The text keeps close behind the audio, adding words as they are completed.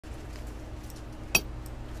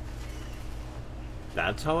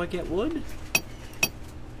That's how I get wood?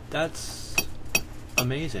 That's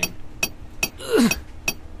amazing.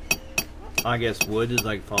 I guess wood is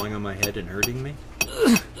like falling on my head and hurting me.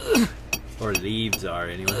 Or leaves are,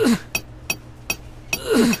 anyway.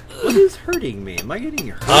 What is hurting me? Am I getting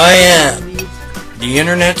hurt? I am the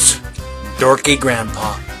internet's dorky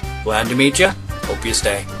grandpa. Glad to meet you. Hope you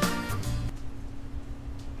stay.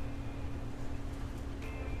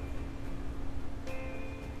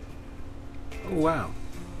 Oh wow.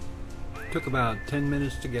 Took about 10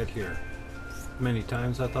 minutes to get here. Many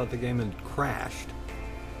times I thought the game had crashed.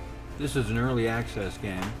 This is an early access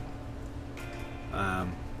game.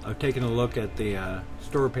 I've taken a look at the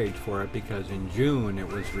store page for it because in June it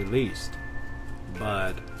was released.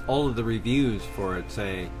 But all of the reviews for it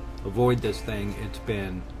say, avoid this thing, it's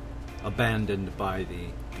been abandoned by the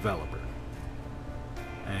developer.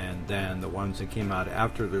 And then the ones that came out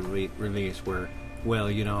after the release were, well,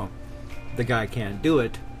 you know, the guy can't do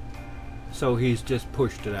it, so he's just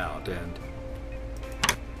pushed it out. And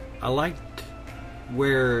I liked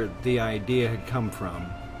where the idea had come from,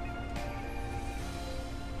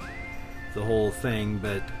 the whole thing,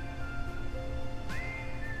 but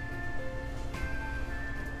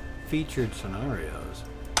featured scenarios.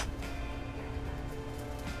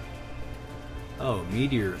 Oh,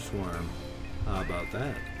 meteor swarm. How about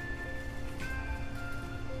that?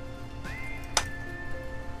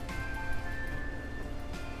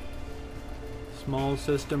 Small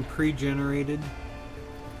system, pre-generated.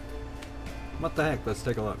 What the heck? Let's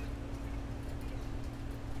take a look.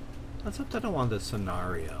 Except I don't want the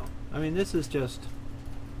scenario. I mean, this is just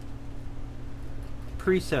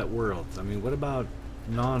preset worlds. I mean, what about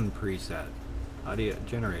non-preset? How do you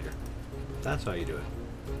generator? That's how you do it.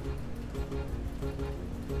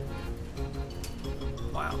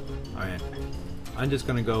 Wow. Alright. I'm just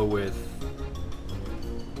gonna go with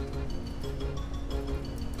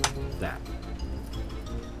that.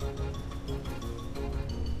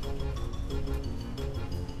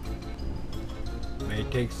 May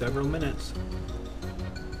take several minutes.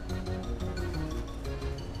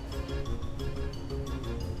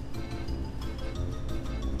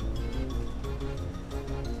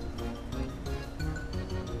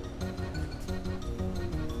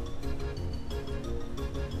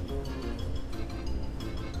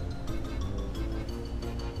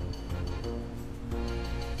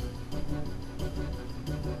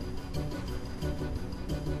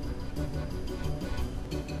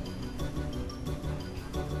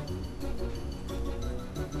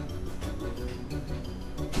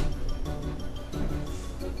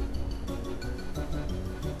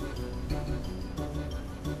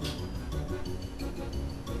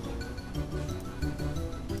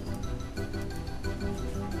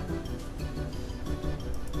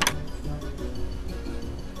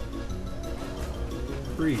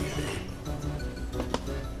 Breathe.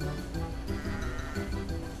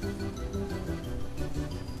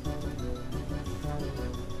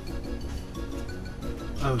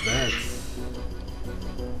 Oh,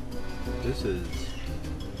 this is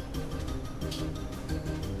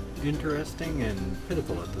interesting and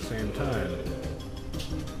pitiful at the same time.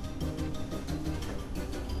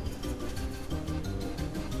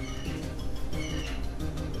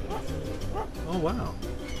 Oh, wow.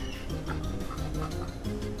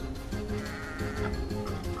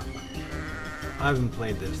 I haven't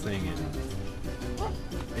played this thing in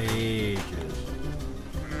ages.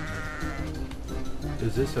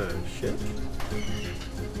 Is this a ship?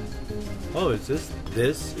 Oh, is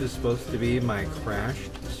this is supposed to be my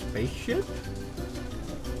crashed spaceship?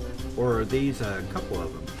 Or are these a couple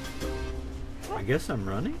of them? I guess I'm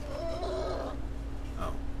running?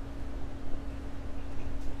 Oh.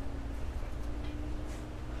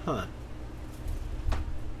 Huh.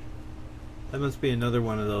 That must be another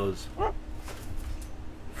one of those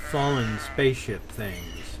fallen spaceship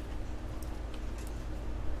things.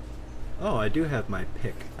 Oh, I do have my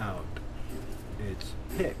pick out. It's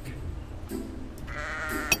pick.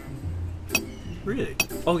 Really?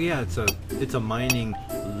 Oh yeah, it's a mining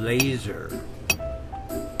laser.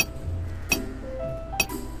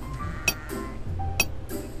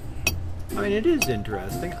 I mean, it is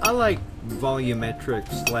interesting. I like volumetric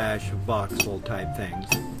 / voxel type things.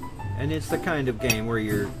 And it's the kind of game where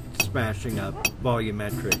you're smashing up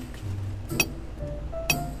volumetric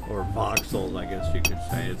or voxel, I guess you could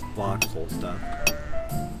say. It's voxel stuff.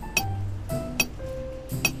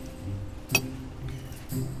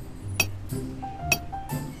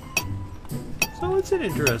 So it's an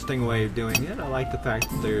interesting way of doing it. I like the fact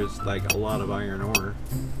that there's like a lot of iron ore.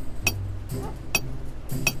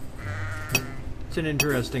 It's an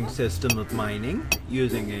interesting system of mining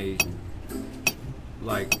using a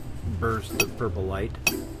like burst of purple light.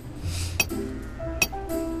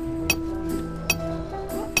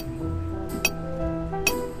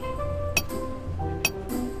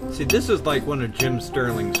 See, this is like one of Jim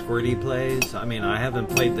Sterling's squirty plays. I mean, I haven't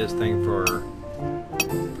played this thing for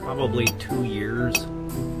probably 2 years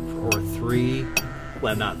or 3.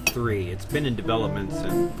 Well, not 3. It's been in development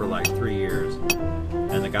for like 3 years.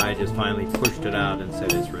 And the guy just finally pushed it out and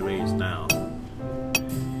said it's released now.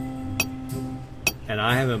 And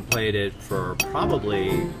I haven't played it for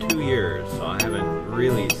probably 2 years, so I haven't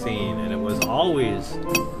really seen. And it was always,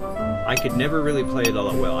 I could never really play it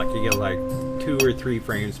all that well. I could get like 2 or 3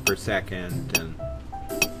 frames per second, and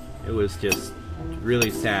it was just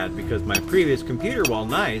really sad because my previous computer, while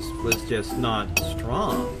nice, was just not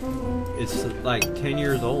strong. It's like 10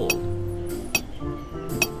 years old.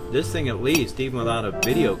 This thing, at least, even without a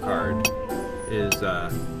video card, is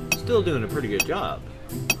still doing a pretty good job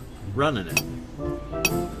running it,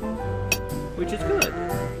 which is good.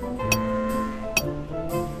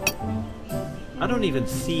 I don't even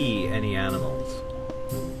see any animals.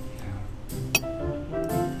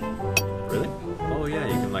 Really? Oh yeah,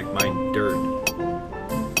 you can like mine dirt.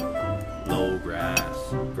 Low grass,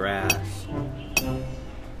 grass,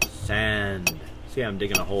 sand. See, I'm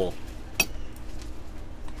digging a hole.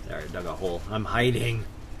 There, I dug a hole. I'm hiding.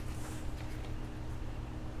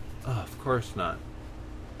 Oh, of course not.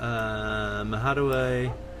 How do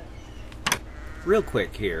I... Real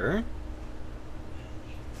quick here.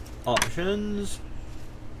 Options.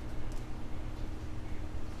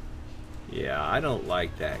 Yeah, I don't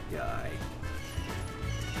like that guy.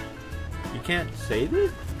 You can't save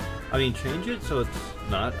it? I mean, change it so it's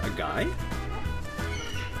not a guy?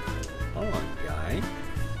 Oh, a guy.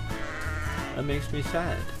 That makes me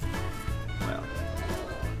sad. Well.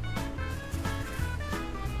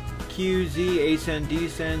 Q, Z, ascend,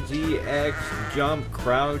 descend, Z, X, jump,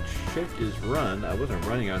 crouch, shift is run. I wasn't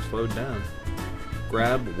running, I was slowed down.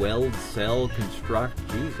 Grab, weld, sell, construct.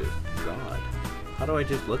 Jesus God. How do I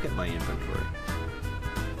just look at my inventory?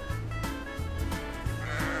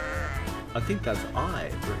 I think that's I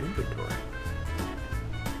for inventory.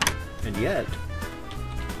 And yet...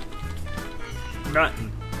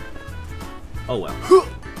 Nothing. Oh well.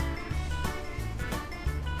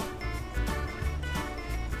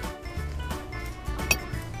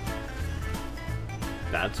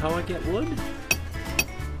 That's how I get wood?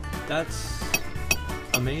 That's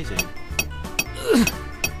amazing.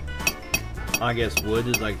 I guess wood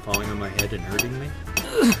is like falling on my head and hurting me.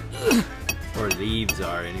 Or leaves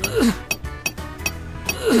are anyway.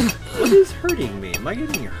 What is hurting me? Am I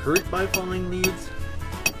getting hurt by falling leaves?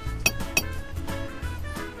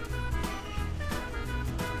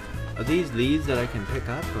 Are these leaves that I can pick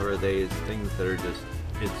up, or are they things that are just,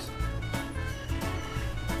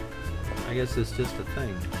 I guess it's just a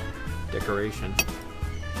thing. Decoration.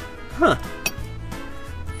 Huh.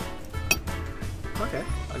 Okay,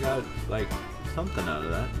 I got like something out of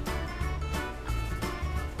that.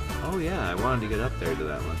 Oh yeah, I wanted to get up there to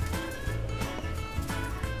that one.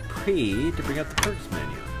 To bring up the perks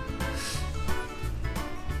menu.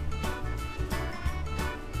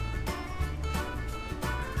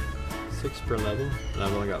 6 per level, and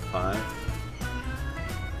I've only got 5.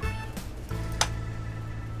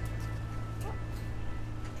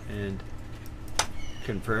 And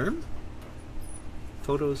confirm.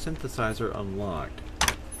 Photosynthesizer unlocked.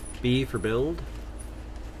 B for build.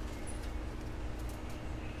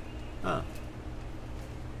 Ah.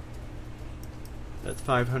 That's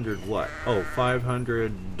 500 what? Oh,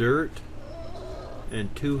 500 dirt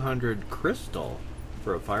and 200 crystal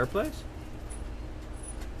for a fireplace?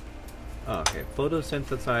 Oh, okay,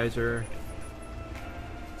 photosynthesizer,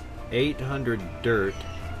 800 dirt,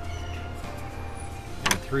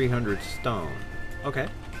 and 300 stone. Okay.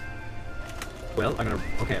 Well,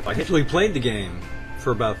 okay, if I actually played the game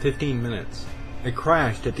for about 15 minutes. It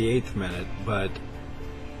crashed at the 8th minute, but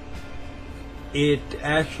it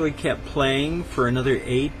actually kept playing for another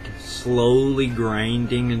 8, slowly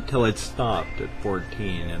grinding until it stopped at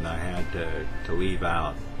 14, and I had to leave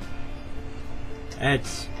out.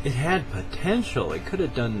 It had potential. It could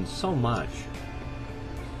have done so much,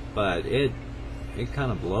 but it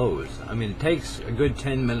kind of blows. I mean, it takes a good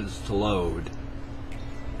 10 minutes to load,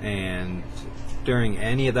 and during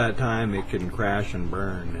any of that time it can crash and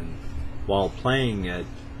burn, and while playing it,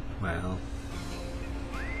 well,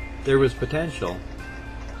 there was potential.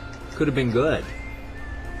 Could have been good.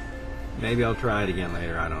 Maybe I'll try it again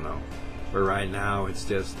later, I don't know. But right now it's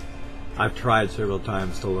just, I've tried several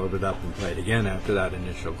times to load it up and play it again after that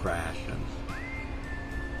initial crash, and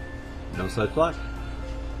no such luck.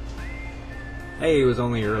 Hey, it was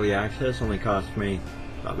only early access, only cost me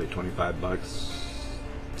probably 25 bucks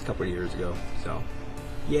a couple of years ago, so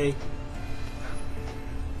yay.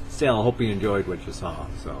 Still, I hope you enjoyed what you saw,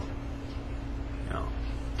 so, you know,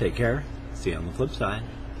 take care, see you on the flip side.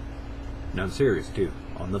 No, I'm serious too,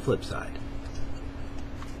 on the flip side.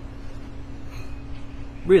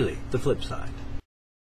 Really, the flip side.